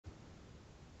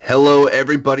Hello,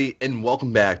 everybody, and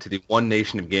welcome back to the One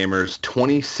Nation of Gamers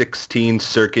 2016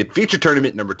 Circuit Feature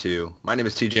Tournament number 2. My name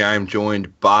is TJ. I am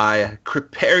joined by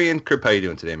Kriparian. Krip, how you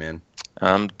doing today, man?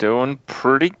 I'm doing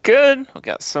pretty good. We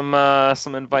got some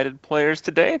invited players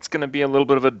today. It's going to be a little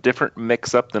bit of a different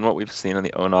mix-up than what we've seen on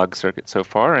the ONOG circuit so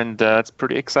far, and it's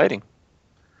pretty exciting.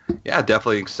 Yeah,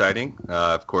 definitely exciting.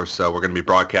 Of course, we're going to be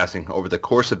broadcasting over the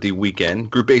course of the weekend.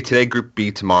 Group A today, Group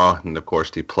B tomorrow, and of course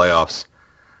the playoffs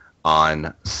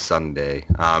on Sunday.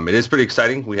 It is pretty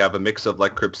exciting. We have a mix of,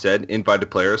 like Crip said, invited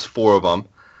players, 4 of them,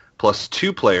 plus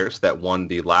 2 players that won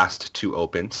the last 2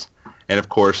 opens. And of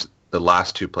course, the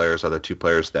last 2 players are the 2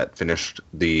 players that finished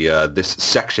the this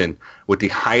section with the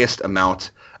highest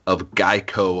amount of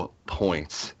Geico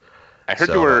points. I heard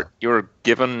So, you were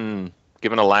given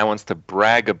allowance to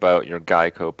brag about your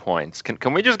Geico points.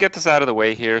 Can we just get this out of the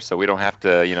way here so we don't have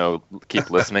to, keep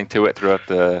listening to it throughout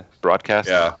the broadcast?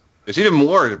 yeah. There's even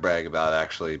more to brag about,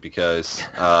 actually, because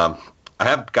I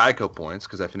have Geico points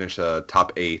because I finished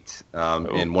top 8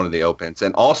 in one of the opens.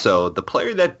 And also, the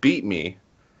player that beat me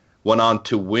went on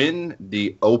to win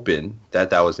the open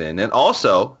that was in. And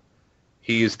also,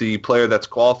 he's the player that's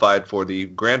qualified for the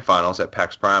grand finals at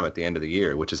PAX Prime at the end of the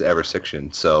year, which is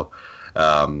Eversiction. So,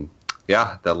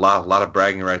 yeah, a lot of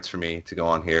bragging rights for me to go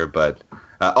on here. But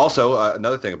also,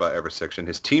 another thing about Eversiction,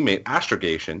 his teammate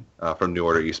Astrogation from New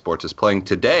Order Esports is playing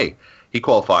today. He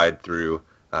qualified through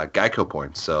Geico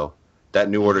points. So that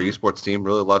New Order Esports team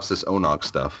really loves this ONOG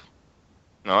stuff.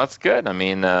 No, that's good. I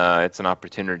mean, it's an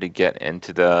opportunity to get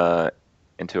into a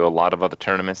lot of other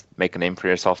tournaments, make a name for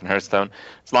yourself in Hearthstone,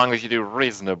 as long as you do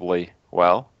reasonably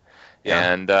well.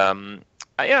 Yeah. And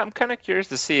yeah, I'm kind of curious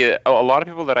to see a lot of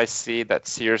people that I see that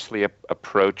seriously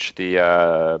approach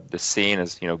the scene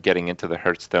as getting into the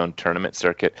Hearthstone tournament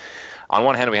circuit. On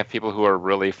one hand, we have people who are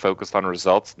really focused on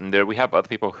results, and there we have other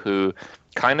people who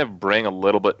kind of bring a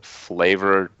little bit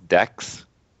flavored decks,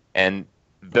 and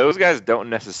those guys don't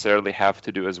necessarily have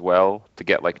to do as well to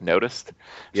get noticed. So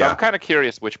Yeah. I'm kind of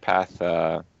curious which path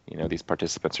these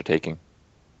participants are taking.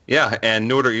 Yeah, and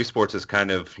New Order Esports is kind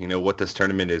of, what this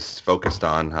tournament is focused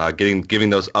on,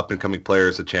 giving those up-and-coming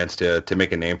players a chance to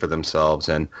make a name for themselves.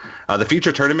 And the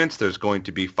feature tournaments, there's going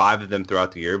to be 5 of them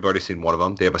throughout the year. We've already seen one of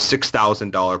them. They have a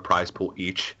 $6,000 prize pool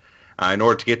each. In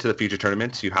order to get to the feature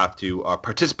tournaments, you have to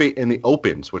participate in the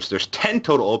opens, which there's 10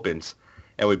 total opens,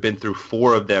 and we've been through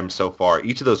 4 of them so far.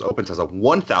 Each of those opens has a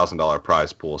 $1,000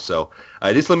 prize pool. So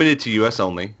it is limited to U.S.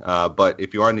 only, but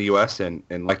if you are in the U.S. and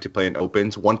like to play in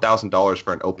opens, $1,000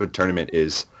 for an open tournament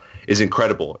is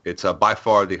incredible. It's by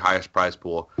far the highest prize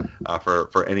pool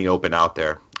for any open out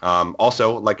there.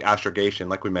 Also, like Astrogation,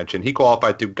 like we mentioned, he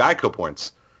qualified through Geico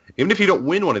points. Even if you don't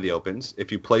win one of the opens,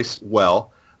 if you place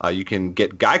well, you can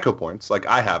get Geico points. Like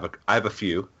I have a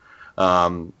few.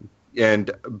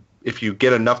 And if you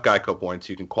get enough Geico points,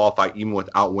 you can qualify even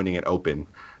without winning an open.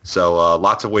 So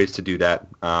lots of ways to do that.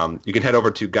 You can head over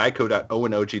to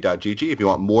geico.onog.gg if you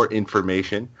want more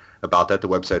information about that. The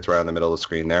website's right in the middle of the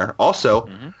screen there. Also,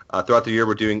 throughout the year,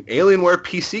 we're doing Alienware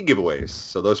PC giveaways.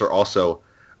 So those are also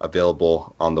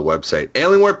available on the website.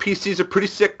 Alienware PCs are pretty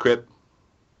sick, Crip.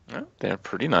 Yeah, they're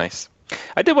pretty nice.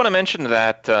 I did want to mention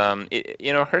that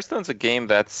Hearthstone's a game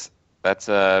that's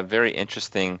very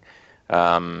interesting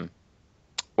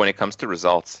when it comes to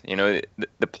results.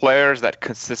 The players that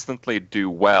consistently do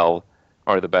well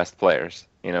are the best players.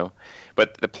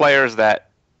 But the players that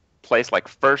place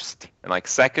first and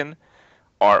second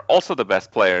are also the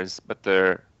best players, but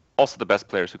they're also the best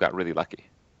players who got really lucky.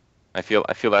 I feel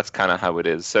that's kind of how it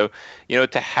is. So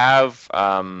to have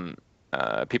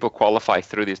people qualify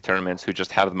through these tournaments who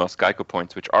just have the most Geico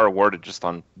points, which are awarded just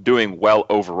on doing well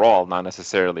overall, not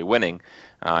necessarily winning,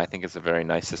 I think it's a very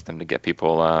nice system to get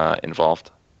people involved.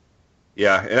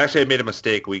 Yeah, and actually I made a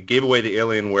mistake. We gave away the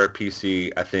Alienware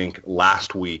PC, I think,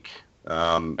 last week.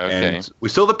 Okay. And we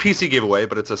still have the PC giveaway,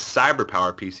 but it's a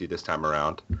CyberPower PC this time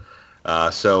around.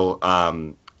 So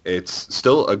it's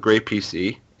still a great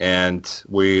PC, and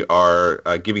we are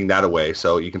giving that away.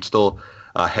 So you can still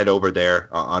head over there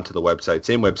onto the website.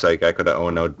 Same website,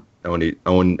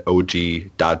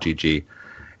 geico.onog.gg,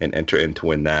 and enter in to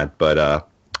win that. But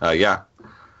yeah.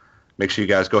 Make sure you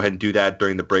guys go ahead and do that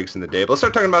during the breaks in the day. But let's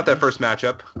start talking about that first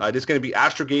matchup. It is going to be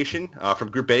Astrogation from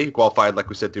Group A, who qualified, like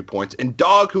we said, through points, and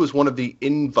Dog, who is one of the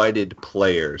invited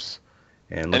players.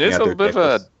 And It is a bit of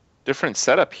a different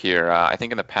setup here. I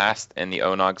think in the past, in the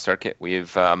ONOG circuit,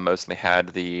 we've mostly had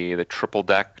the triple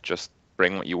deck, just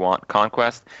bring what you want,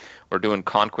 Conquest. We're doing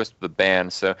Conquest with the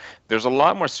band, so there's a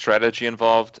lot more strategy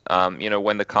involved.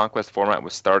 When the Conquest format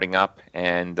was starting up,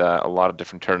 and a lot of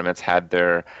different tournaments had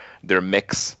their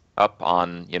mix up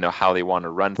on, you know, how they want to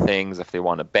run things, if they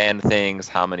want to ban things,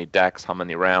 how many decks, how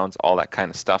many rounds, all that kind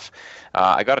of stuff.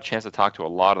 I got a chance to talk to a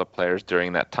lot of the players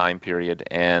during that time period,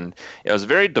 and it was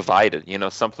very divided. You know,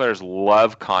 some players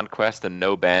love Conquest and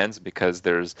no bans because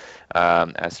there's,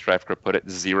 as Strifker put it,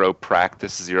 zero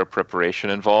practice, zero preparation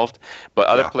involved. But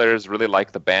other players really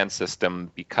like the ban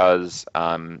system because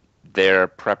their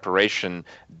preparation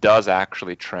does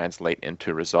actually translate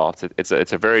into results. It's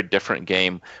a very different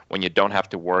game when you don't have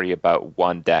to worry about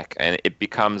one deck, and it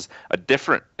becomes a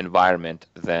different environment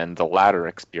than the ladder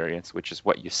experience, which is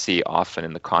what you see often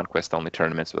in the Conquest-only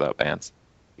tournaments without bans.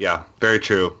 Yeah, very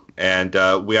true. And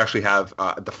we actually have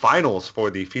the finals for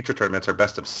the feature tournaments are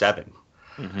best of 7,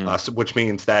 which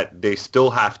means that they still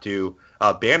have to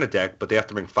ban a deck, but they have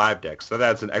to bring 5 decks. So that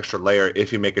adds an extra layer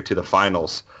if you make it to the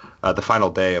finals, the final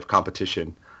day of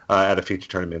competition at a feature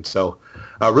tournament. So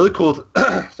really cool.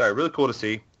 Really cool to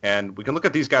see. And we can look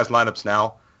at these guys' lineups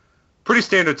now. Pretty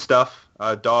standard stuff.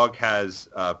 Dog has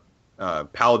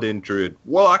Paladin, Druid,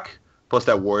 Warlock, plus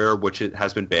that Warrior, which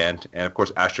has been banned. And of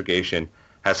course, Astrogation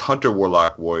has Hunter,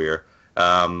 Warlock, Warrior,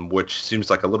 which seems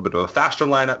like a little bit of a faster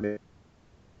lineup.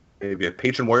 Maybe a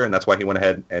Patron Warrior, and that's why he went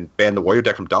ahead and banned the Warrior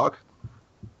deck from Dog.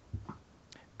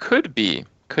 Could be.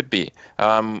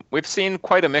 We've seen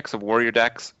quite a mix of Warrior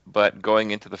decks, but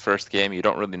going into the first game, you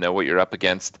don't really know what you're up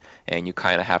against, and you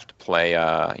kind of have to play,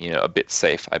 a bit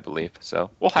safe, I believe. So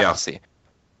we'll have to see.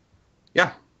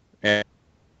 Yeah,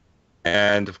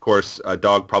 and of course,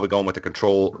 Dog probably going with the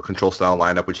control style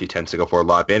lineup, which he tends to go for a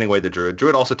lot. Banning away the Druid.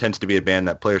 Druid also tends to be a ban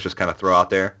that players just kind of throw out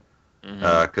there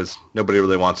because nobody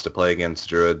really wants to play against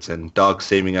Druids, and Dog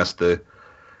saving us the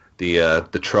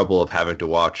trouble of having to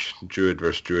watch Druid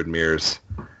versus Druid mirrors,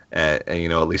 at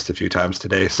least a few times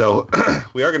today. So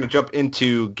we are going to jump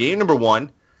into game number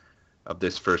 1 of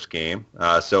this first game.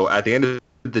 So at the end of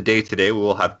the day today, we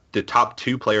will have the top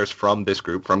 2 players from this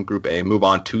group, from Group A, move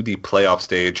on to the playoff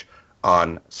stage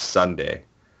on Sunday.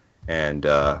 And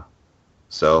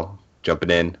so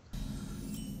jumping in.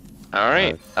 All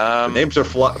right. The names are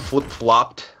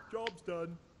flip-flopped. Job's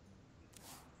done.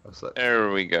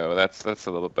 There we go. That's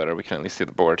a little better. We can at least see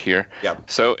the board here. Yeah.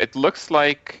 So it looks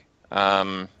like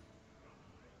I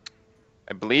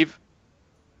believe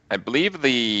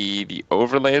the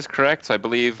overlay is correct. So I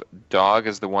believe Dog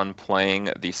is the one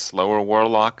playing the slower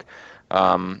Warlock,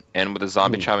 and with the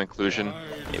Zombie Chow inclusion,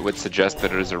 it would suggest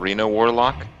that it is Arena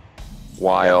Warlock,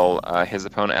 while his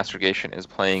opponent Astrogation is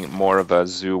playing more of a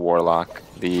Zoo Warlock.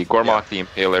 The Gormok the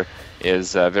Impaler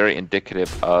is very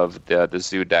indicative of the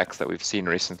Zoo decks that we've seen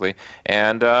recently.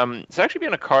 And it's actually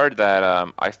been a card that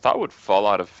I thought would fall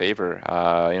out of favor.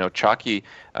 Chalky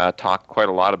talked quite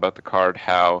a lot about the card,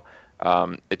 how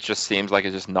it just seems like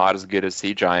it's just not as good as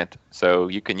Sea Giant. So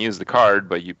you can use the card,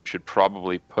 but you should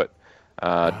probably put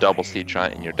double Sea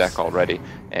Giant in your deck already.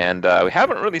 And we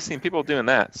haven't really seen people doing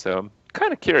that, so I'm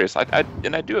kind of curious. I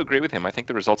do agree with him. I think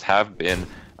the results have been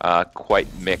quite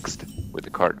mixed with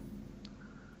the card.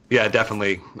 Yeah,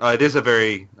 definitely. It is a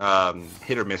very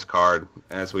hit or miss card,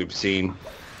 as we've seen,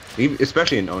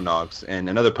 especially in ONOGs. And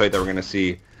another play that we're going to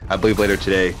see, I believe, later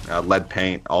today, Lead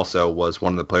Paint also was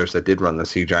one of the players that did run the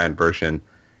Sea Giant version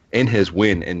in his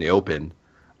win in the Open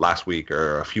last week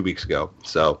or a few weeks ago.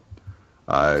 So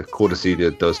cool to see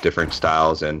those different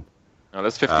styles. And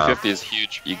this 50-50 is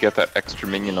huge. You get that extra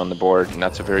minion on the board, and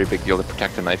that's a very big deal to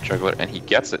protect the Knife Juggler, and he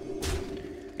gets it.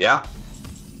 Yeah.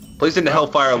 Plays into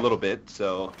Hellfire a little bit,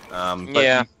 so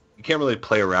but you can't really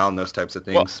play around those types of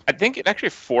things. Well, I think it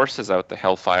actually forces out the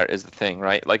Hellfire is the thing,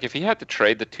 right? Like if he had to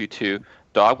trade the 2/2,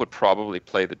 Dog would probably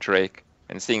play the Drake,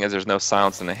 and seeing as there's no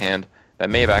silence in the hand,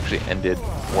 that may have actually ended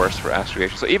worse for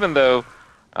Astrogation. So even though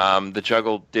the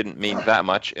juggle didn't mean that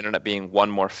much, it ended up being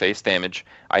 1 more face damage,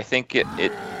 I think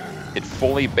it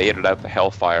fully baited out the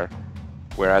Hellfire,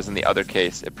 whereas in the other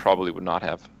case, it probably would not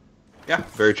have. Yeah,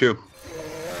 very true.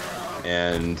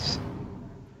 And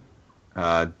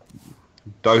Dog's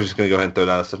just going to go ahead and throw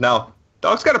down stuff. Now,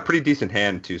 Dog's got a pretty decent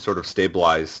hand to sort of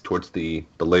stabilize towards the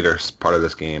later part of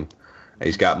this game.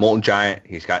 He's got Molten Giant,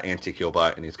 he's got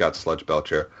Anti-Killbot, and he's got Sludge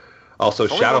Belcher. Also,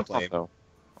 Shadow Flame.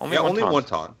 Only one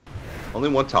taunt. Only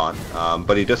one taunt.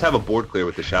 But he does have a board clear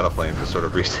with the Shadow Flame to sort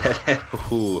of reset it.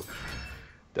 Ooh.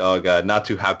 Dog, not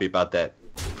too happy about that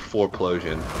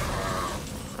 4-plosion.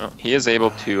 Well, he is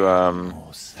able to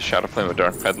Shadow Flame with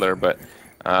Dark Peddler, but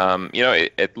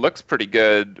it looks pretty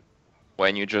good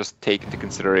when you just take into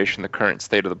consideration the current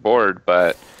state of the board.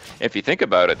 But if you think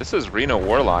about it, this is Reno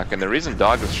Warlock, and the reason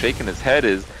Dog is shaking his head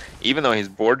is, even though he's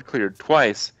board cleared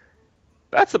twice,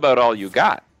 that's about all you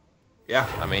got. Yeah,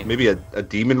 I mean, maybe a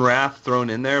Demon Wrath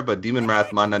thrown in there, but Demon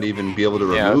Wrath might not even be able to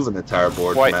remove an entire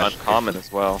board. Quite uncommon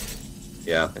as well.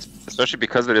 Yeah. especially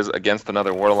because it is against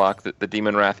another Warlock. The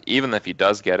Demon Wrath, even if he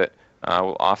does get it,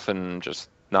 will often just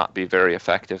not be very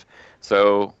effective.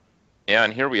 So, yeah,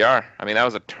 and here we are. I mean, that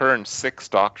was a turn 6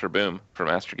 Dr. Boom from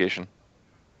Astrogation.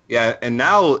 Yeah, and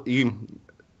now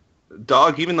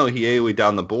Dog, even though he AoE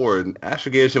down the board,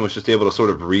 Astrogation was just able to sort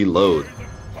of reload.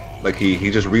 Like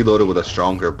he just reloaded with a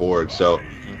stronger board. So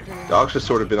Dog's just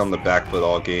sort of been on the back foot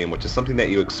all game, which is something that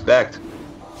you expect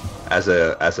as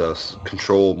a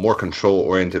more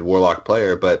control-oriented Warlock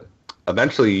player. But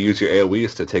eventually you use your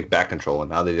AoEs to take back control,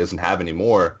 and now that he doesn't have any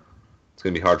more, it's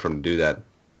going to be hard for him to do that.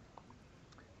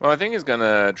 Well, I think he's going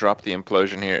to drop the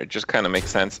Implosion here. It just kind of makes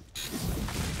sense.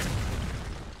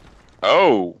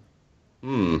 Oh!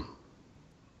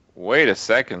 Wait a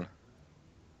second.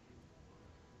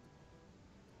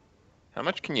 How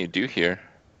much can you do here?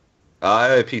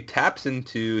 If he taps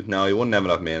into... No, he wouldn't have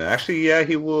enough mana. Actually, yeah,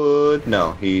 he would.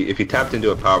 No, if he tapped into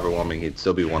a Power Overwhelming, he'd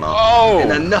still be one off. Oh!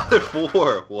 And another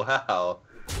 4! Wow.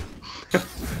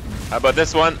 How about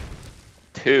this one?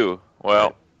 2.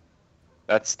 Well,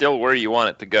 that's still where you want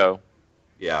it to go.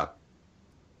 Yeah.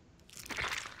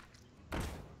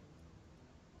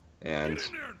 And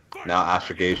now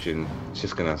Astrogation is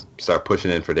just going to start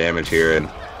pushing in for damage here. And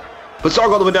put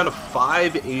Sarg all the way down to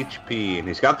 5 HP. And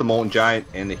he's got the Molten Giant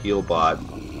and the heal bot.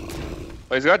 Well,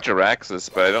 he's got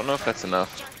Jiraxxus, but I don't know if that's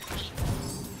enough.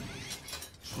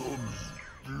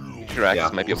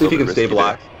 Jiraxxus might be a see if he little can bit risky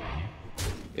stabilize.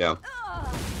 there. Yeah.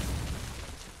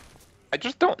 I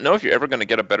just don't know if you're ever going to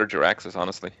get a better Jiraxxus,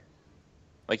 honestly.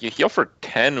 Like, you heal for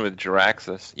 10 with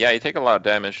Jiraxxus. Yeah, you take a lot of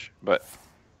damage, but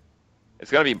it's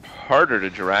going to be harder to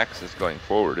Jiraxxus going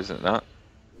forward, isn't it not?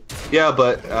 Yeah,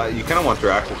 but you kind of want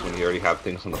Jiraxxus when you already have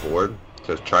things on the board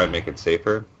to try and make it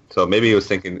safer. So maybe he was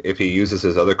thinking if he uses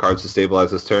his other cards to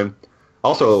stabilize this turn.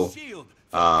 Also,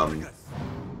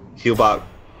 Healbot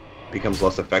becomes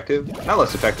less effective. Not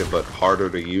less effective, but harder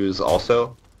to use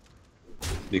also.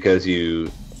 Because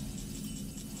you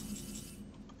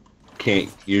can't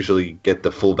usually get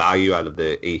the full value out of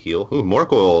the 8 heal. Ooh,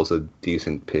 Morcoil is a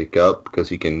decent pickup because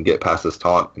he can get past this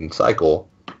taunt and cycle.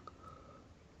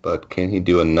 But can he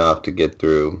do enough to get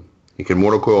through? He can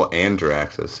Mortal Coil and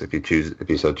Jiraxxus if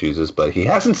he so chooses, but he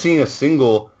hasn't seen a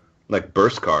single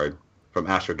burst card from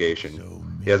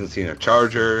Astrogation. He hasn't seen a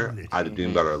Charger, either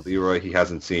Doomguard or Leroy. He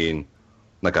hasn't seen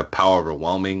a Power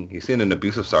Overwhelming. He's seen an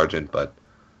Abusive Sergeant, but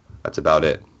that's about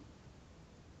it.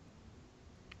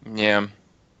 Yeah.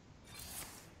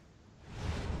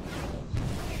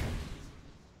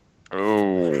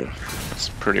 Oh, that's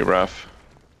pretty rough.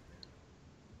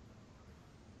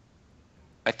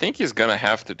 I think he's gonna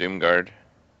have to Doomguard.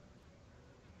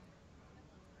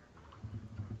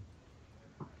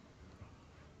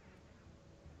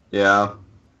 Yeah.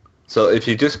 So if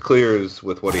he just clears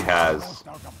with what he has...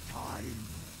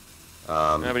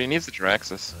 yeah, but he needs the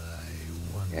Jiraxxus.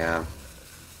 Yeah.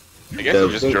 I guess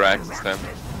he just Jiraxxus then.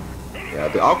 Yeah,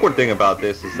 the awkward thing about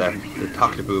this is that the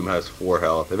Dr. Boom has 4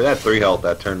 health. If it had 3 health,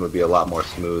 that turn would be a lot more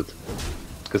smooth.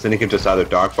 Because then he can just either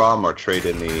Dark Bomb or trade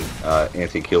in the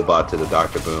anti-kill bot to the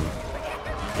Dr. Boom.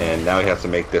 And now he has to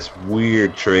make this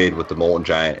weird trade with the Molten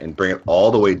Giant and bring it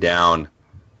all the way down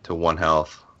to 1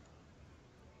 health.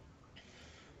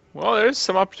 Well, there's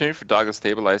some opportunity for Dog to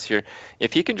stabilize here.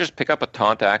 If he can just pick up a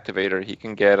Taunt Activator, he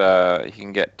can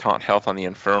get Taunt health on the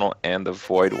Infernal and the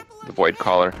Void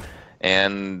Caller.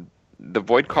 And the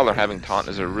Void Caller having Taunt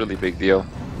is a really big deal.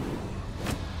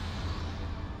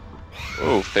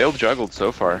 Oh, failed juggled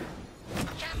so far.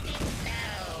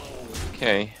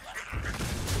 Okay.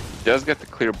 He does get the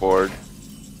clear board.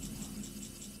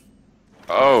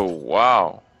 Oh,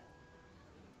 wow.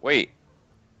 Wait.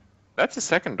 That's a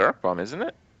second Dark Bomb, isn't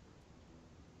it?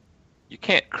 You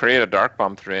can't create a Dark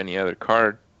Bomb through any other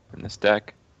card in this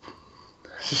deck.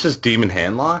 Is this just Demon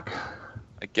Handlock?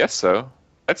 I guess so.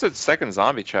 That's a second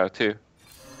Zombie Chow, too.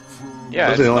 Yeah,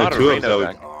 those are the only not a two of Reno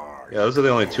that deck. Yeah, those are the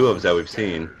only 2 of that we've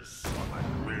seen.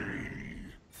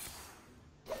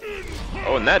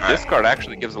 Oh, and that discard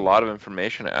actually gives a lot of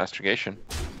information to Astrogation.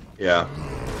 Yeah.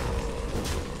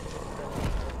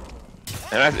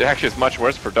 And it actually is much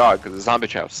worse for Dog, because the Zombie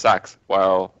Chow sucks,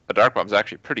 while a Dark Bomb is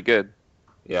actually pretty good.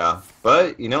 Yeah,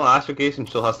 but, Astrogation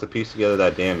still has to piece together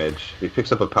that damage. If he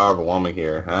picks up a Power Overwhelming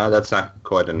here, that's not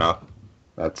quite enough.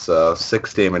 That's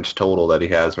 6 damage total that he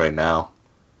has right now.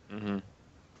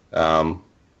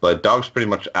 But Dog's pretty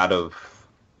much out of...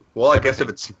 Well, I guess if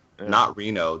it's not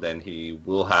Reno, then he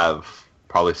will have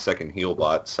probably second heal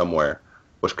bot somewhere,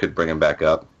 which could bring him back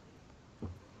up.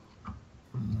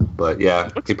 But yeah,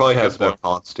 he probably has more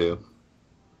taunts too.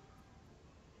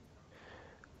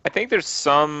 I think there's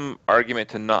some argument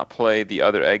to not play the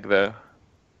other egg, though.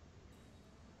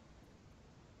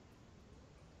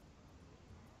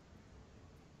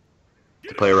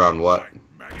 To play around what?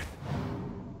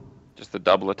 Just the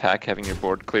double attack, having your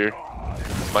board clear.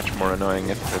 It's much more annoying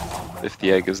if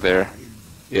the egg is there.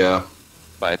 Yeah.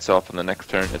 By itself on the next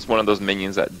turn. It's one of those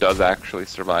minions that does actually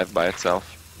survive by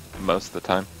itself most of the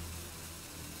time.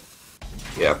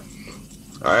 Yep.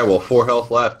 Alright, well, 4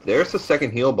 health left. There's the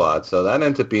second heal bot, so that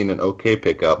ends up being an okay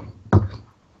pickup.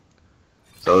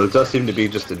 So it does seem to be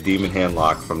just a demon hand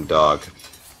lock from Dog.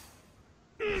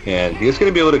 And he's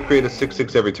going to be able to create a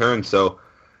 6/6 every turn, so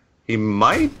he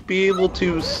might be able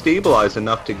to stabilize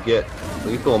enough to get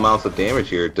lethal amounts of damage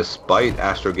here, despite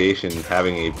Astrogation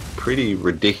having a pretty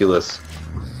ridiculous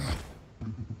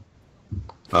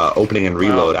opening and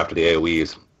reload after the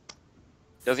AoEs.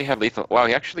 Does he have lethal? Wow,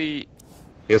 he actually...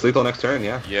 He has lethal next turn,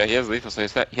 yeah. Yeah, he has lethal, so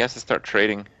he has to start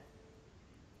trading.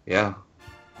 Yeah,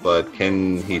 but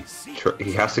can he...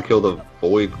 he has to kill the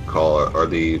Void Call or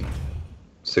the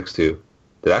 6/2.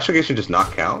 Did Astrogation just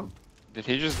not count? Did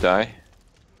he just die?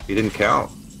 He didn't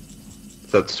count.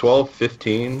 So that's 12,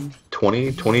 15,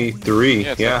 20, 23.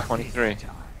 Yeah, it's yeah. like 23.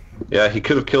 Yeah, he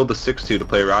could have killed the 6/2 to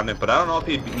play around it, but I don't know if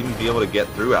he'd even be able to get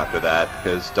through after that,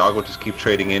 because Dog will just keep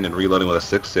trading in and reloading with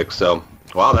a 6/6, so...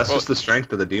 Wow, that's just the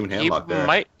strength of the Demon Handlock there. He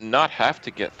might not have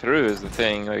to get through is the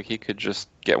thing. Like, he could just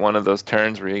get one of those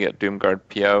turns where you get Doomguard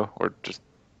PO, or just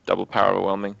double power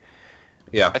overwhelming.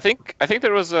 Yeah. I think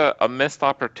there was a missed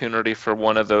opportunity for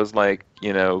one of those, like,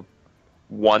 you know,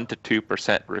 1 to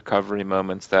 2% recovery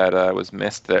moments that was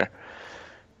missed there.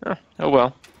 Oh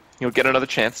well, he'll get another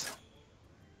chance.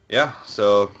 Yeah,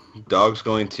 so Dog's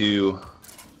going to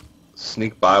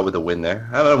sneak by with a win there.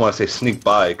 I don't want to say sneak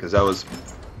by, because that was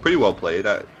pretty well played.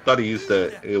 I thought he used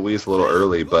the AoEs a little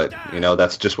early, but, you know,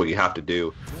 that's just what you have to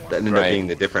do. That ended up being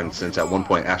the difference, since at one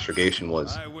point Astrogation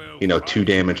was, you know, 2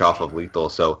 damage off of lethal,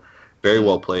 so very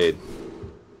well played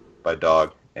by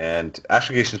Dog. And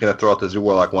Astrogation's going to throw out the Zoo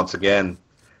Warlock once again,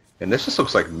 and this just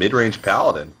looks like mid-range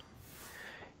Paladin.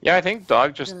 Yeah, I think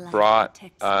Dog just brought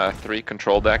 3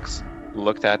 control decks,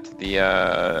 looked at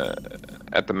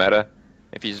the meta.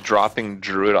 If he's dropping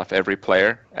Druid off every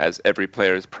player, as every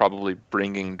player is probably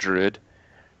bringing Druid,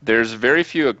 there's very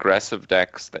few aggressive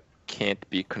decks that can't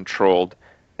be controlled,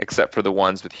 except for the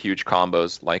ones with huge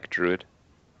combos like Druid.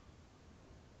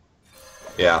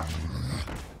 Yeah.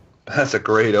 That's a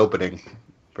great opening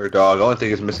for Dog. The only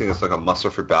thing is missing is like a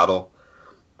Muster for Battle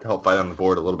to help fight on the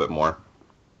board a little bit more.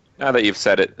 Now that you've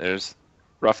said it, there's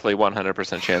roughly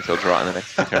 100% chance he'll draw in the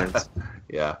next 2 turns.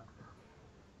 Yeah.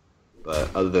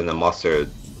 But other than the Muster,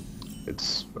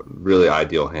 it's a really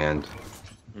ideal hand.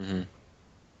 Mm-hmm.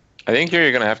 I think here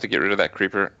you're going to have to get rid of that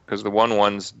Creeper, because the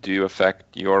 1/1s do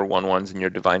affect your 1/1s and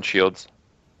your Divine Shields.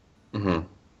 Mm-hmm.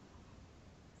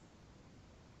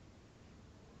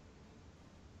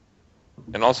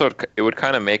 And also, it would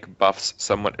kind of make buffs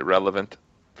somewhat irrelevant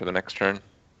for the next turn.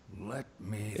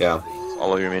 Yeah.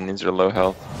 All of your minions are low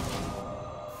health.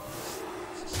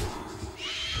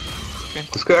 Okay.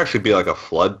 This could actually be like a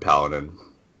Flood Paladin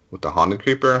with the Haunted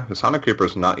Creeper. Because Haunted Creeper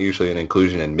is not usually an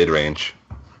inclusion in mid-range.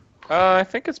 I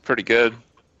think it's pretty good.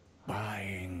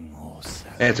 And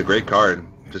it's a great card,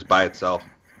 just by itself.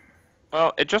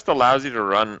 Well, it just allows you to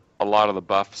run a lot of the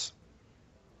buffs.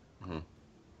 Mm-hmm.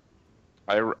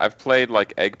 I've played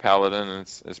like Egg Paladin,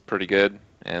 and it's pretty good.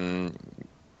 And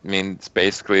I mean, it's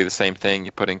basically the same thing.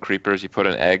 You put in creepers, you put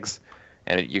in eggs,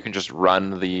 and you can just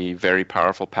run the very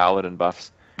powerful Paladin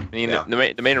buffs. I mean,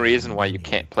 the main reason why you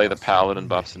can't play the Paladin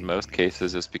buffs in most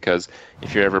cases is because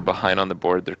if you're ever behind on the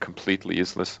board, they're completely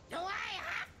useless.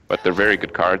 But they're very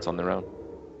good cards on their own.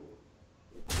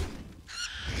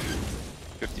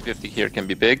 50-50 here can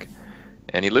be big,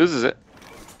 and he loses it.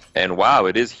 And wow,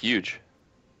 it is huge.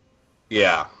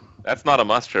 Yeah. That's not a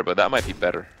muster, but that might be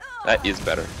better. That is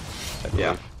better.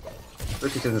 Yeah.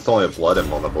 Especially since it's only a Blood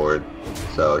Imp on the board.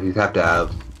 So you'd have to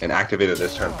have an activator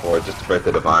this turn forward just to break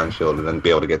the Divine Shield and then be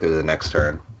able to get through the next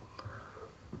turn.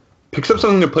 Picks up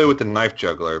something to play with the Knife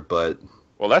Juggler, but...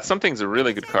 Well, that's something's a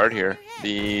really good card here.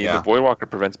 The Voidwalker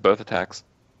prevents both attacks.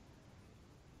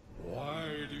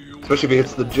 Especially if he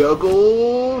hits the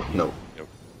Juggle... No. Nope.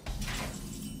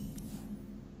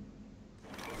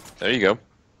 There you go.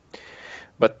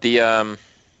 But the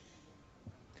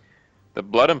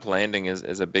Blood Imp landing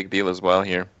is a big deal as well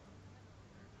here.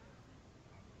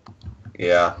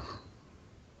 Yeah.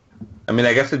 I mean,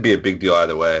 I guess it'd be a big deal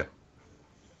either way.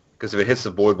 Because if it hits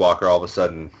the Voidwalker, all of a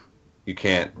sudden, you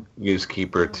can't use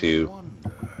Keeper to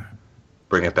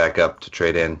bring it back up to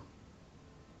trade in.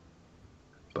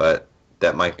 But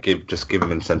that might just give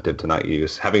him incentive to not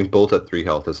use. Having both at 3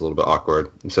 health is a little bit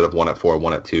awkward, instead of 1 at 4,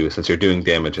 1 at 2, since you're doing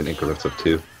damage in increments of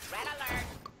 2.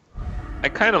 I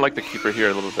kind of like the Keeper here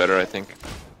a little better, I think.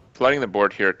 Flooding the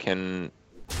board here can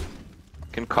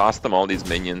can cost them all these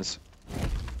minions.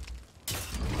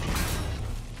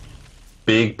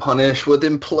 Big punish with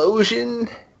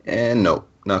implosion, and nope,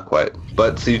 not quite.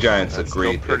 But Sea Giant's a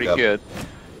great still pretty pickup. good.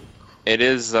 It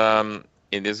is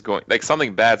going like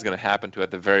something bad's gonna happen to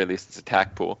at the very least its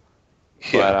attack pool.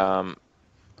 Yeah. But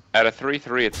at a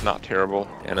 3/3 it's not terrible,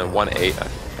 and a 1/8 I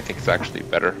think it's actually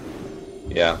better.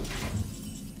 Yeah.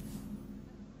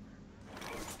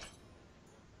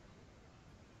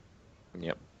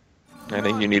 Yep. I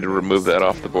think you need to remove that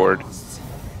off the board.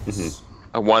 Mm-hmm.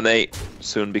 A 1/8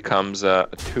 soon becomes a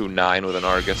 2/9 with an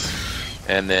Argus,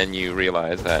 and then you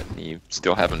realize that you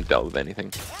still haven't dealt with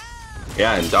anything.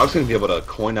 Yeah, and Dog's gonna be able to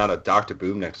coin out a Dr.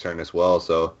 Boom next turn as well.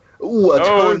 So, ooh, a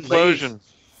turn implosion! late.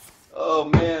 Oh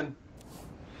man,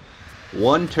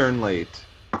 one turn late.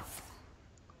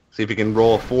 See if he can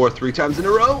roll a 4 3 times in a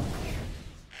row.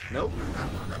 Nope.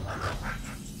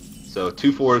 So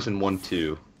 2 4s and 1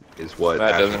 2 is what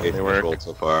That doesn't Astrogation really work. has rolled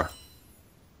so far.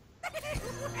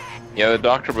 Yeah, the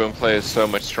Dr. Boom play is so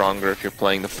much stronger if you're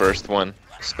playing the first one,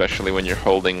 especially when you're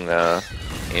holding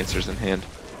answers in hand.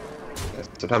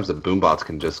 Sometimes the Boombots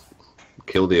can just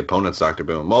kill the opponent's Dr.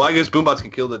 Boom. Well, I guess Boombots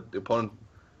can kill the opponent,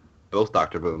 both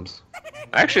Dr. Booms.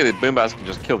 Actually, the Boombots can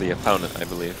just kill the opponent, I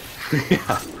believe.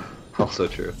 Yeah, also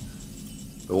true.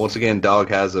 But once again, Dog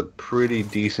has a pretty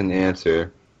decent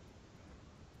answer.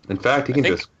 In fact, he can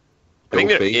just I think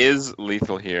go there face. is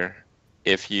lethal here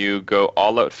if you go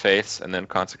all out face and then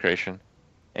consecration,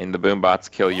 and the Boombots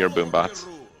kill your Boombots.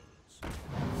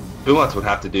 Boombots would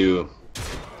have to do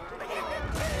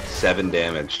 7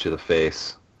 damage to the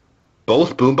face.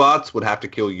 Both Boombots would have to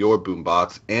kill your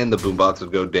Boombots, and the Boombots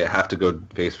would have to go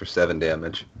face for 7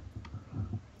 damage.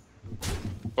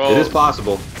 Well, It is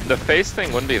possible. the face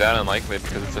thing wouldn't be that unlikely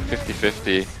because it's a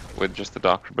 50-50 with just the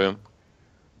Dr. Boom.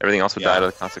 Everything else would die to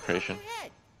the consecration.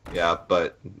 Yeah,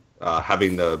 but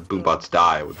having the Boombots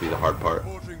die would be the hard part.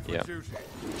 Yeah.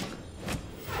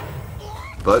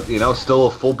 But, you know, still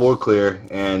a full board clear,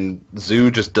 and Zoo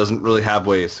just doesn't really have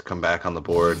ways to come back on the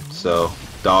board, so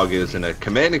Dog is in a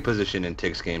commanding position and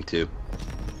takes game 2.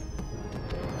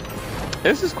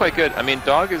 This is quite good. I mean,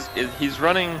 Dog he's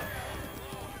running...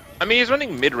 I mean, he's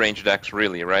running mid-range decks,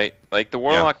 really, right? Like, the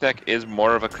Warlock deck is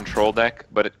more of a control deck,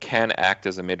 but it can act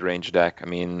as a mid-range deck. I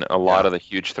mean, a lot of the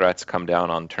huge threats come down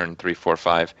on turn 3, 4,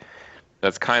 5.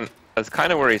 That's kind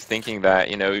of where he's thinking that,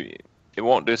 you know, it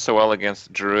won't do so well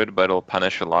against Druid, but it'll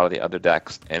punish a lot of the other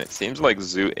decks. And it seems like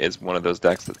Zoo is one of those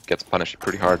decks that gets punished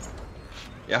pretty hard.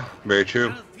 Yeah, very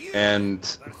true.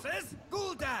 And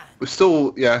we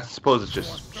still, I suppose it's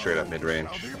just straight up mid-range.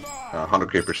 Hunter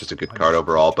Creeper's just a good card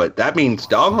overall, but that means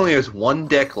Dog only has 1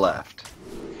 deck left.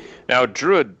 Now,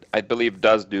 Druid, I believe,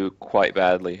 does do quite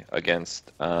badly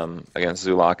against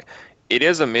Zulok. It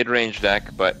is a mid-range deck,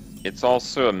 but it's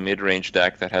also a mid-range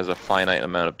deck that has a finite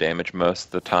amount of damage most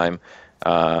of the time,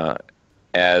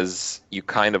 as you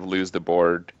kind of lose the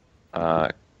board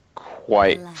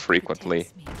quite frequently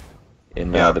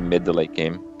in the mid to late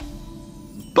game.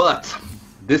 But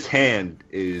this hand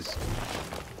is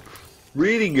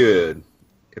really good,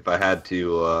 if I had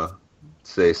to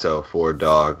say so, for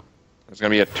Dog. There's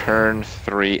going to be a turn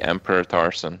 3 Emperor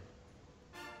Tarson.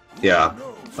 Yeah.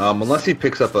 Unless he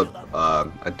picks up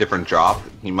a different drop,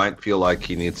 he might feel like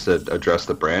he needs to address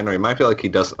the brand, or he might feel like he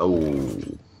does... Oh.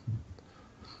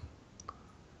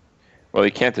 Well,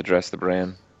 he can't address the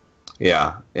brand.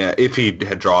 Yeah. If he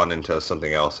had drawn into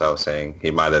something else, I was saying,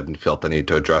 he might have felt the need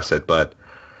to address it, but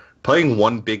playing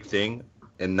one big thing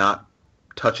and not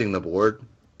touching the board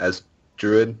as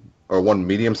Druid, or one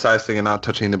medium-sized thing and not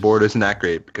touching the board isn't that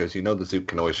great, because you know the Zook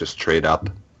can always just trade up.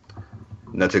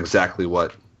 And that's exactly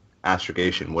what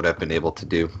Astrogation would have been able to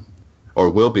do, or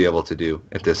will be able to do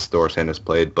if this Thor's hand is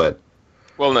played, but...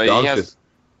 Well, no,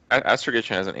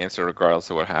 Astrogation has an answer regardless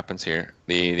of what happens here.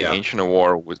 The Ancient of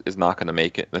War is not going to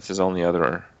make it. That's his only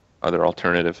other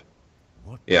alternative.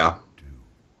 Yeah.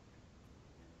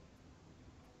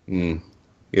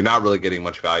 You're not really getting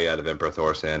much value out of Emperor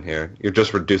Thor's hand here. You're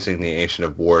just reducing the Ancient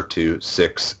of War to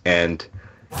 6, and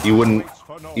you wouldn't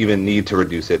even need to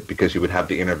reduce it because you would have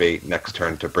the Innervate next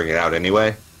turn to bring it out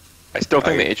anyway. I still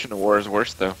think the Ancient of War is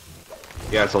worse, though.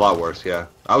 Yeah, it's a lot worse, yeah.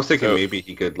 I was thinking maybe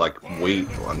he could, like, wait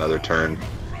another turn.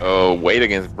 Oh, wait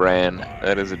against Bran.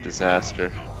 That is a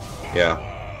disaster. Yeah.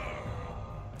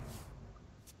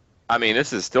 I mean,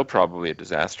 this is still probably a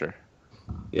disaster.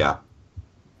 Yeah.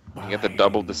 You get the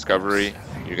double discovery.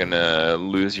 You're going to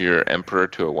lose your Emperor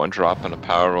to a 1-drop and a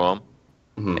Power Realm.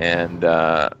 Mm-hmm. And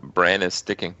Bran is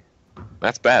sticking.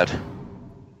 That's bad.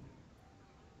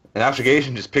 And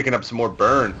Astrogation just picking up some more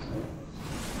burn.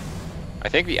 I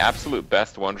think the absolute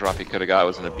best 1-drop he could have got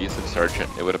was an Abusive Sergeant.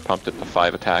 It would have pumped it to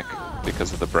 5 attack.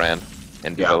 because of the brand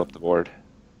and Yeah. develop the board.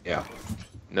 Yeah.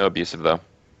 No abusive though.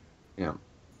 Yeah.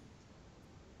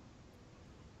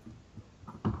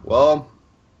 Well,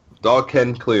 Dog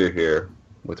can clear here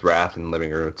with Wrath and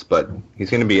Living Roots, but he's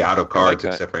going to be out of I like cards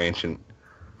that. except for Ancient.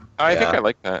 I think Yeah. I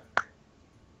like that.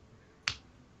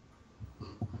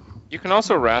 You can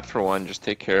also Wrath for 1, just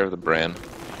take care of the brand.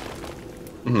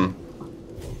 Mm-hmm.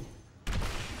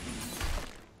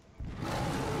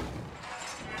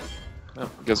 Oh,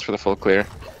 goes for the full clear.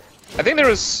 I think there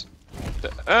was...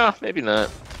 maybe not.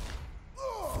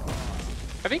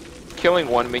 I think killing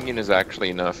 1 minion is actually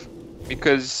enough.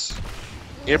 Because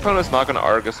your opponent's not going to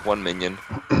Argus 1 minion.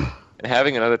 And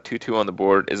having another 2-2 on the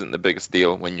board isn't the biggest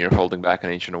deal when you're holding back an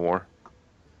Ancient of War.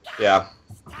 Yeah.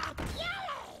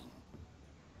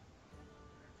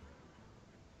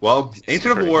 Well,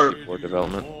 Ancient of War... Board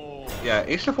development. Yeah,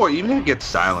 Ancient of War, even if it gets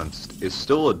silenced, is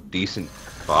still a decent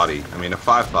body. I mean, a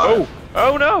 5/5. Oh!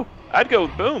 Oh no! I'd go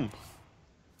boom!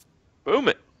 Boom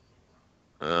it!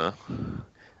 Well,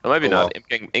 maybe not.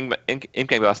 Imp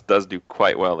Boss does do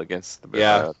quite well against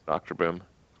the Dr. Boom.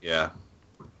 Yeah.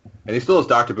 And he still has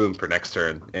Dr. Boom for next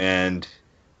turn. And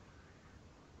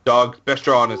Dog's best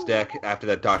draw on his deck after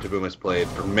that Dr. Boom is played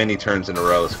for many turns in a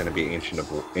row is going to be Ancient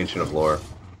of Lore.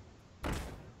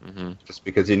 Mm-hmm. Just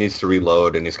because he needs to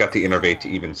reload, and he's got the Innervate to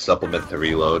even supplement the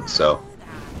reload, so...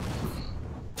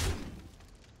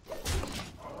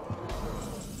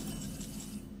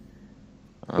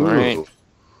 Alright.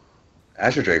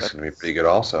 Azure Drake's going to be pretty good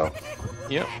also.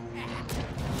 Yep.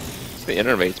 The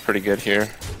Innervate's pretty good here.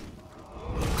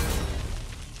 I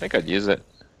think I'd use it.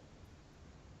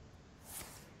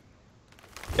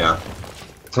 Yeah.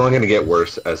 It's only going to get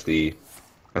worse as the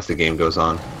game goes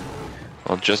on.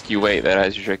 Well, just you wait. That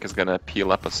Azure Drake is going to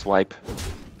peel up a swipe.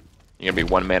 You're going to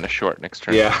be 1 mana short next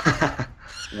turn. Yeah.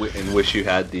 And wish you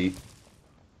had the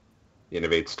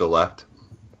Innervate still left.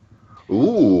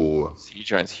 Ooh. Sea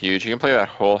Giant's huge. You can play that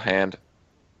whole hand.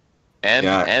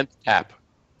 And tap,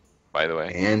 by the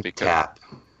way. And tap.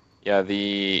 Yeah,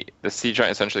 the Sea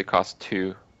Giant essentially costs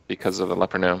 2 because of the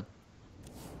Leper Gnome.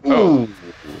 Ooh. Oh,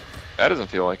 that doesn't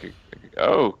feel like a...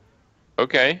 Oh,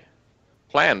 okay.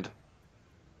 Planned.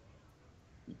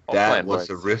 All That planned, was boys.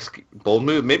 a risky, bold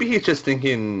move. Maybe he's just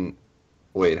thinking,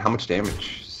 wait, how much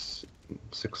damage?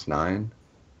 6/9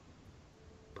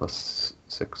 plus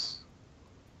 6,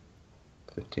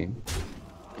 15.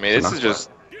 I mean, this is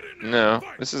just... No,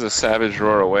 this is a Savage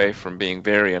Roar away from being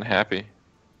very unhappy.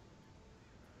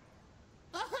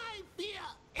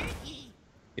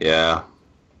 Yeah.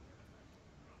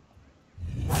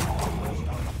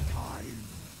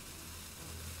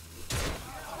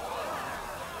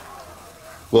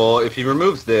 Well, if he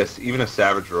removes this, even a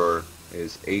Savage Roar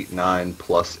is 8/9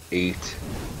 plus 8,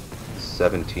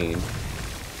 17.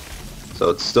 So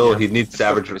it's still, he'd need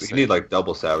Savage Roar, he'd need like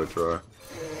double Savage Roar.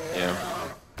 Yeah.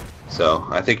 So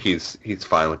I think he's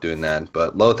fine with doing that,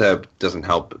 but Lothab doesn't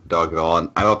help Dog at all, and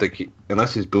I don't think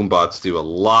unless his Boombots do a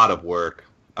lot of work,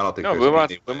 I don't think. No,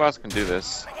 Boombots can do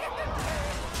this.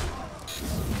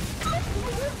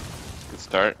 Good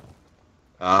start.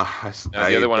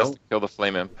 The other one is to kill the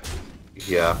Flame Imp.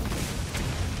 Yeah.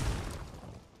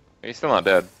 He's still not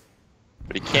dead,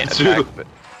 but he can't attack.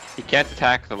 He can't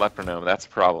attack the Leper Gnome. That's a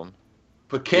problem.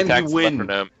 But can he win? The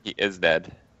Leper Gnome, he is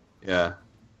dead. Yeah.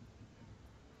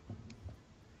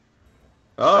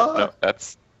 No,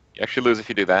 that's you actually lose if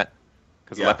you do that,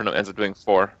 because the Leper Gnome ends up doing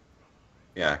 4.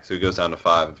 Yeah, so he goes down to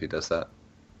 5 if he does that.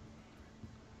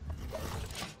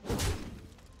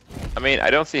 I mean, I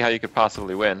don't see how you could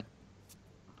possibly win.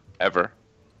 Ever.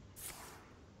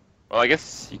 Well, I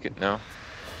guess you could. No.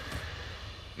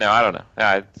 No, I don't know.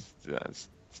 Yeah, it's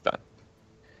done.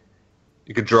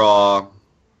 You could draw.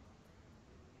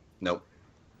 Nope.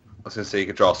 I was gonna say you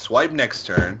could draw Swipe next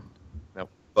turn.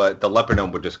 Nope. But the Leper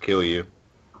Gnome would just kill you.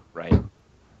 Right.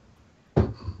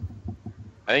 I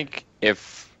think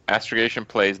if Astrogation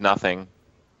plays nothing,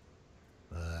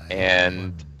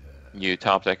 and you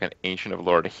top deck an Ancient of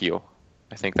Lore to heal,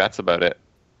 I think that's about it.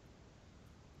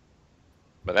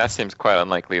 But that seems quite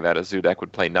unlikely that a Zoo deck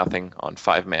would play nothing on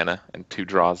 5 mana and 2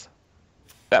 draws.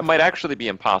 That might actually be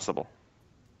impossible,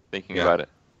 thinking about it.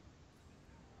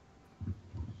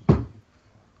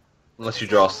 Unless you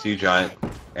draw Sea Giant,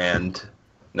 and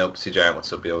nope, Sea Giant would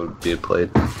still be able to be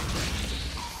played.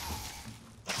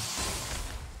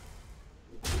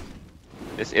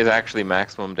 This is actually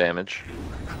maximum damage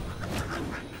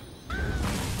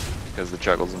because the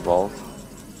juggle's involved.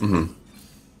 Mm-hmm.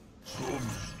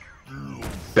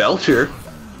 Belcher.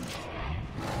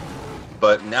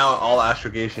 But now all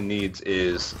Astrogation needs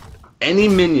is any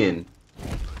minion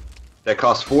that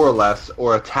costs 4 or less,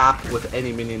 or a tap with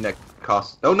any minion that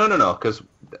costs... Oh, no, because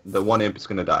the one imp is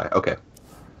going to die. Okay.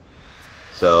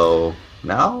 So,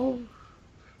 now...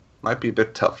 Might be a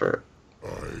bit tougher.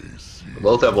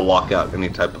 Both have a lockout any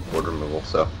type of board removal,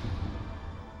 so...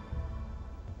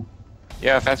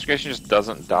 Yeah, if Astrogation just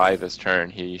doesn't die this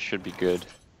turn, he should be good.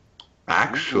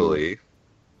 Actually...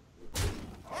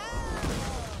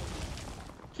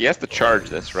 He has to charge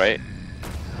this, right?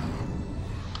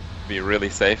 Be really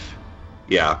safe.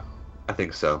 Yeah, I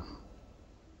think so.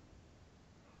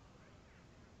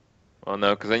 Well,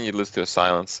 no, because then you'd lose to a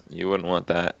silence. You wouldn't want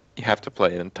that. You have to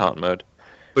play it in taunt mode.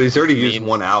 But he's already used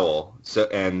one owl, so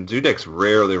and zoo decks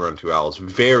rarely run 2 owls.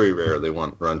 Very rarely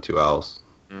run 2 owls.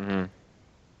 Mm-hmm.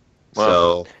 So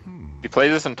Well, if he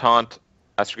plays this in taunt,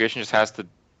 Astrogation just has to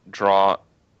draw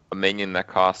a minion that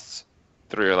costs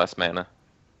 3 or less mana,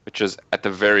 which is at the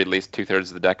very least 2/3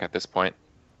 of the deck at this point.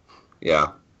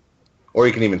 yeah. Or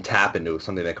you can even tap into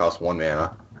something that costs 1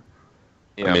 mana.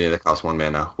 Yeah. A minion that costs 1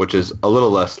 mana, which is a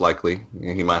little less likely.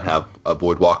 He might have a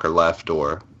Voidwalker left,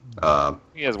 or...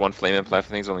 he has 1 Flame Imp left. I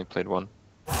think he's only played 1.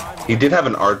 he did have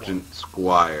an Argent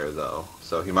Squire, though.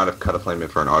 So he might have cut a Flame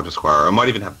Imp for an Argent Squire. Or might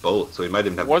even have both, so he might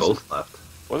even have both left.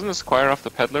 Wasn't the Squire off the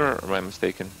Peddler, or am I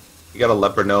mistaken? You got a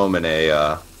Leper Gnome and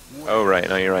a... Oh, right.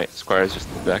 No, you're right. Squire's just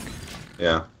in the deck.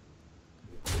 Yeah.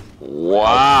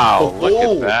 Wow,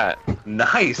 look at that.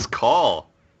 Nice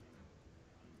call.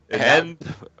 And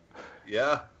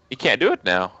yeah. he can't do it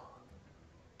now.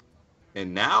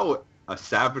 And now a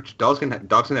Savage Dog's gonna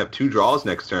have 2 draws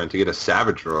next turn to get a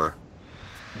Savage Roar.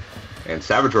 And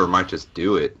Savage Roar might just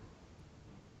do it.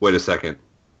 Wait a second.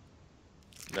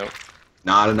 Nope.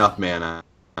 Not enough mana.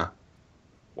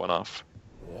 1 off.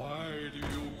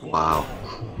 Wow.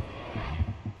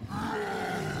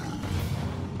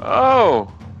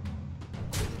 Oh!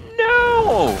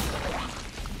 No!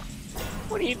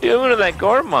 What are you doing to that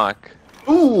Gormok?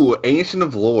 Ooh, Ancient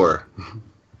of Lore.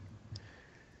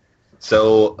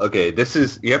 So, okay,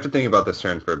 you have to think about this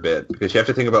turn for a bit, because you have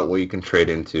to think about what you can trade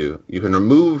into. You can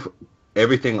remove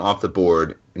everything off the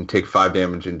board and take 5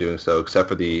 damage in doing so, except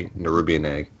for the Nerubian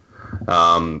Egg.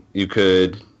 You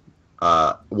could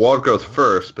Wild Growth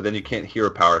first, but then you can't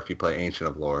Hero Power if you play Ancient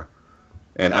of Lore.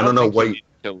 And I don't know what...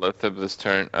 Kill Lothib this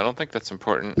turn. I don't think that's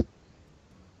important.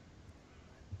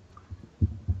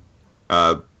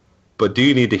 But do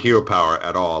you need the Hero Power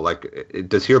at all? Like,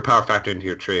 does Hero Power factor into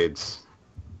your trades?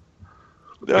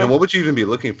 And what would you even be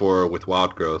looking for with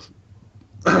Wild Growth?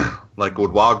 Like,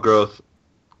 would Wild Growth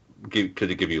could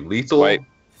it give you lethal?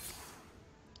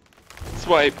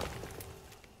 Swipe.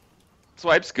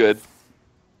 Swipe's good.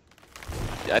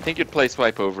 I think you'd play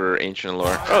Swipe over Ancient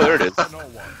Lore. Oh, there it is.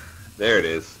 There it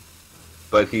is.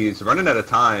 But he's running out of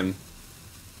time.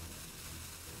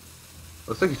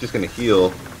 Looks like he's just going to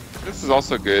heal. This is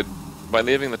also good. By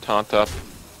leaving the taunt up,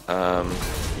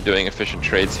 doing efficient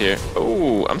trades here.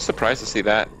 Oh, I'm surprised to see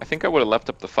that. I think I would have left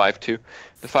up the 5/2.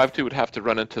 The 5/2 would have to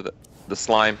run into the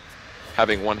slime,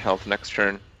 having 1 health next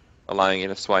turn, allowing you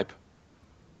to swipe.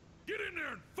 Get in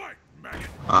there and fight, maggot.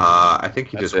 I think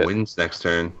he just wins next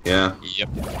turn. Yeah. Yep.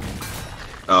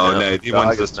 Oh no, he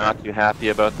wins this turn. Not too happy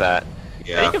about that.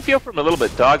 Yeah. And you can feel from a little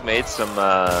bit. Dog made some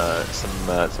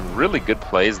really good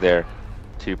plays there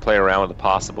to play around with the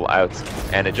possible outs,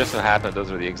 and it just so happened those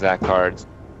were the exact cards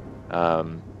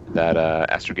that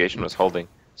Astrogation was holding.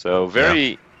 So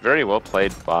very well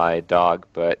played by Dog,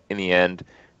 but in the end,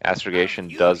 Astrogation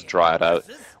does draw it out,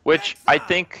 which I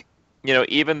think,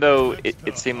 even though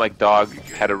it seemed like Dog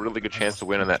had a really good chance to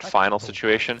win in that final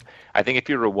situation, I think if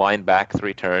you rewind back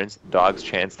 3 turns, Dog's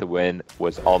chance to win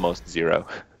was almost 0.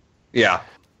 Yeah.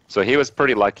 So he was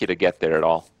pretty lucky to get there at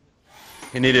all.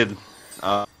 He needed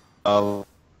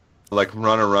like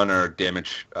runner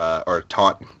damage or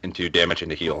taunt into damage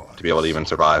into heal to be able to even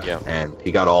survive. Yeah. And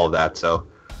he got all of that, so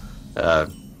I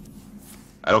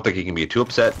don't think he can be too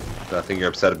upset. The thing you're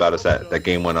upset about is that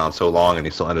game went on so long and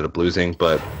he still ended up losing,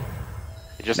 but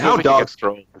it just now feels like he gets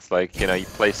thrown. It's like, you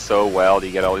play so well,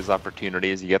 you get all these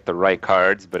opportunities, you get the right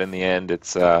cards, but in the end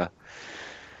it's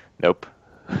nope.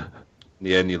 In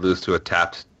the end you lose to a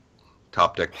tapped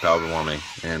top deck Power Warming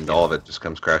and all of it just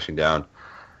comes crashing down.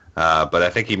 But I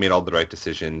think he made all the right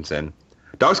decisions, and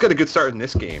Dog's got a good start in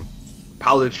this game.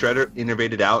 Paladin Shredder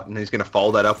innovated out, and he's going to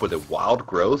follow that up with a Wild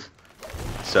Growth.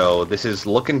 So this is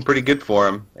looking pretty good for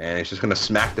him, and he's just going to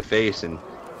smack the face and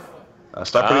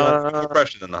stop putting on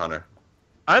pressure on the Hunter.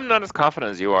 I'm not as confident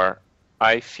as you are.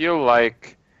 I feel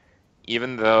like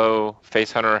even though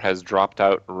Face Hunter has dropped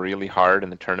out really hard in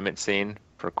the tournament scene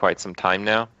for quite some time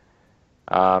now,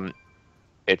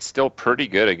 it's still pretty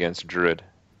good against Druid.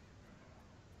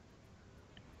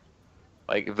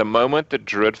 Like, the moment that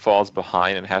Druid falls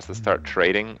behind and has to start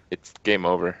trading, it's game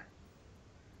over.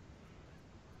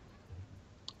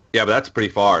 Yeah, but that's pretty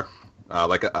far.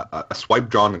 Like a swipe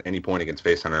drawn at any point against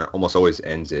Face Hunter almost always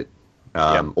ends it.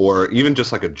 Yep. Or even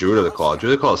just like a Druid of the Claw.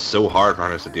 Druid of the Claw is so hard for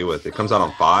Hunters to deal with. It comes out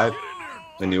on 5,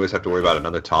 then you always have to worry about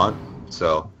another taunt.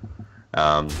 So,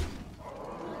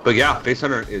 but yeah, Face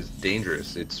Hunter is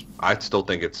dangerous. I still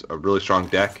think it's a really strong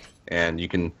deck, and you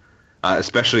can,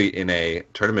 especially in a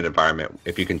tournament environment,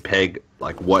 if you can peg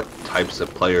like what types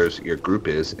of players your group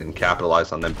is and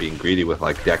capitalize on them being greedy with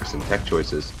like decks and tech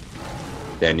choices,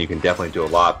 then you can definitely do a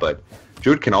lot. But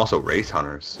Druid can also race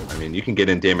Hunters. I mean, you can get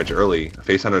in damage early.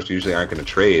 Face Hunters usually aren't going to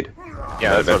trade.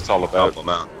 Yeah, that's what it's all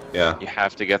about. Yeah. You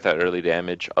have to get that early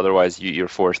damage, otherwise you're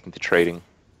forced into trading.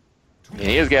 And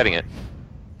he is getting it.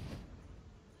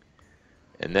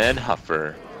 And then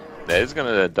Huffer. That is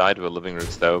going to die to a Living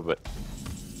Roots though, but...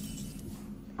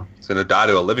 It's going to die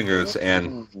to a Living Roots,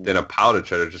 and then a Powder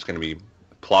Treader is just going to be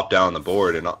plopped down on the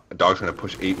board, and a Dog's going to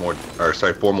push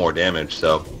 4 more damage,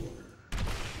 so...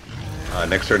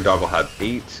 next turn, Dog will have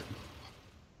 8.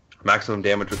 Maximum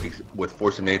damage with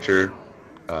Force of Nature,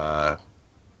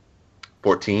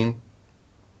 14.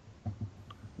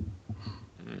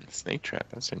 Snake Trap,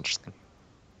 that's interesting.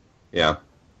 Yeah.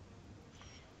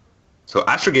 So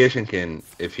Astrogation can,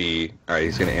 if he... Alright,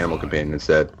 he's going to Animal Companion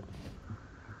instead.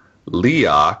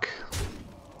 Leok.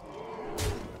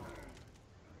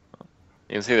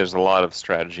 You can see there's a lot of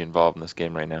strategy involved in this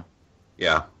game right now.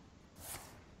 Yeah.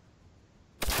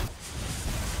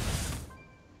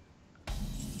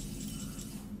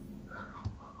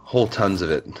 Whole tons of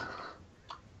it.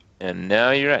 And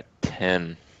now you're at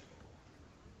 10.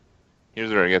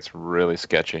 Here's where it gets really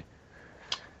sketchy.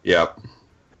 Yep.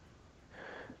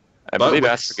 I believe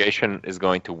Astrogation is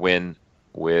going to win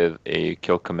with a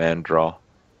kill command draw,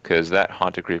 because that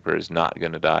Haunted Creeper is not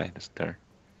going to die this turn.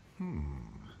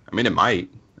 I mean, it might.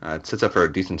 It sits up for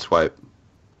a decent swipe.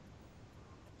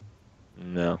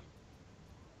 No.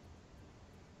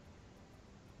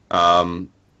 Um.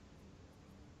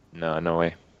 No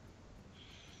way.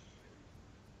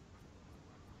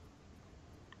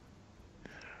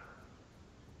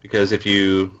 Because if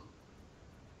you...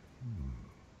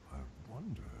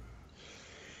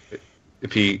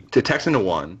 If he detects into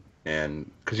 1, and...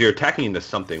 Because you're attacking into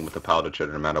something with the Paladin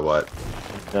Treader no matter what.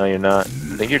 No, you're not. I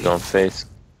think you're going face.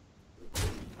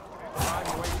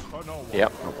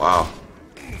 Yep. Oh, wow.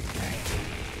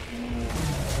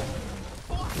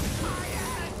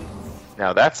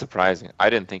 Now that's surprising.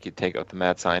 I didn't think you'd take out the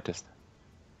Mad Scientist.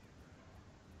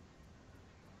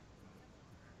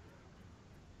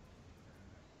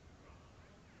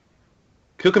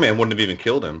 Kill Command wouldn't have even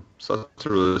killed him, so that's a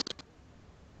really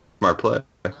smart play.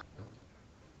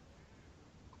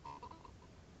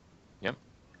 Yep.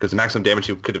 Because the maximum damage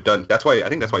he could have done. I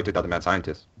think that's why he took out the Mad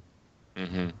Scientist.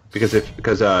 Mm-hmm. Because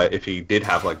if he did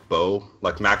have like bow,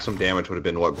 like maximum damage would have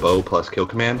been what, bow plus kill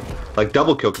command. Like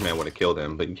double kill command would have killed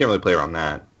him, but you can't really play around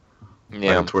that.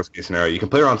 Yeah. Like, it's worst case scenario. You can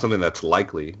play around something that's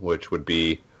likely, which would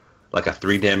be like a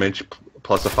 3 damage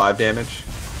plus a 5 damage,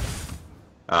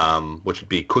 which would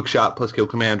be quick shot plus kill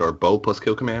command or bow plus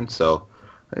kill command. So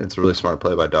it's a really smart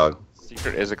play by Dog.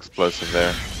 Secret is explosive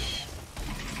there.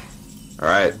 All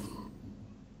right.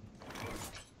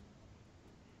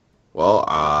 Well,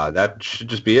 that should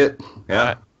just be it.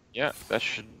 Yeah. Yeah, that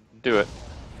should do it.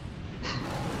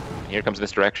 Here comes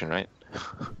misdirection, right?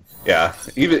 Yeah.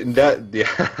 Even that.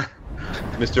 Yeah.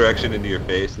 Misdirection into your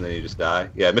face, and then you just die.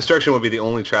 Yeah, misdirection would be the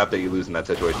only trap that you lose in that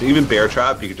situation. Even bear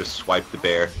trap, you could just swipe the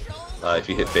bear if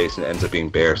you hit face, and it ends up being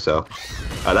bear. So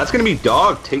that's going to be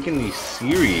Dog taking the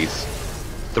series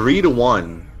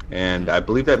 3-1, and I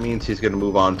believe that means he's going to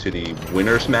move on to the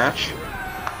winners match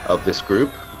of this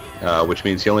group. Which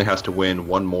means he only has to win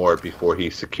 1 more before he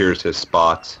secures his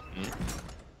spot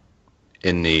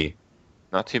in the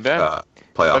not too bad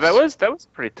playoffs. But that was a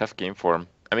pretty tough game for him.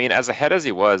 I mean, as ahead as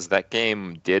he was, that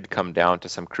game did come down to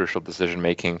some crucial decision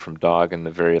making from Dog in the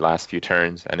very last few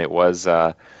turns, and it was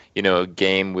a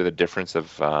game with a difference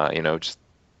of just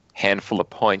handful of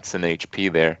points in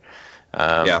HP there.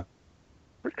 Yeah,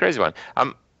 pretty crazy one.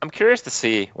 I'm curious to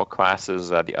see what classes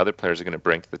the other players are going to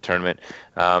bring to the tournament.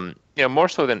 More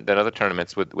so than other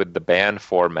tournaments with the ban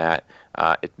format,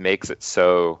 it makes it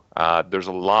so there's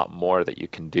a lot more that you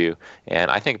can do. And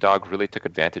I think Dog really took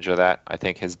advantage of that. I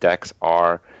think his decks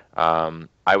are,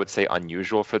 I would say,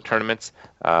 unusual for the tournaments,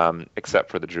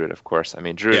 except for the Druid, of course. I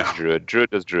mean, Druid's Druid.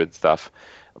 Druid does Druid stuff.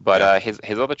 But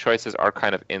his other choices are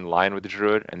kind of in line with the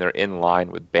Druid, and they're in line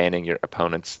with banning your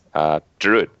opponent's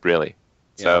Druid, really.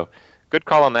 Yeah. So good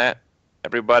call on that.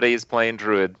 Everybody's playing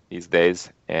Druid these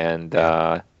days, and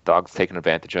Dog's taking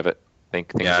advantage of it. I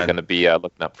think things are going to be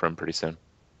looking up for him pretty soon.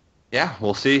 Yeah,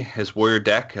 we'll see his Warrior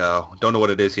deck. Don't know what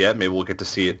it is yet. Maybe we'll get to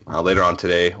see it later on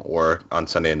today or on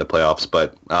Sunday in the playoffs.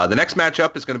 But the next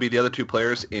matchup is going to be the other two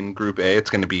players in Group A. It's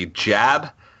going to be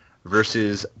Jab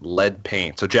versus Lead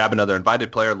Paint. So Jab, another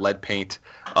invited player. Lead Paint,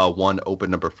 one open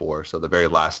number 4. So the very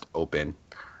last open.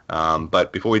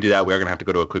 But before we do that, we are going to have to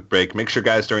go to a quick break. Make sure,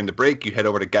 guys, during the break, you head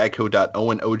over to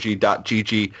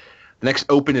geico.onog.gg. The next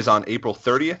open is on April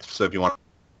 30th. So if you want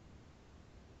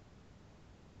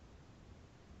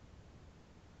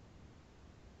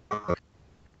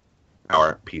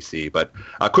our PC. But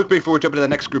a quick break before we jump into the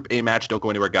next Group A match. Don't go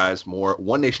anywhere, guys. More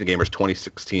One Nation of Gamers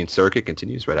 2016 circuit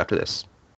continues right after this.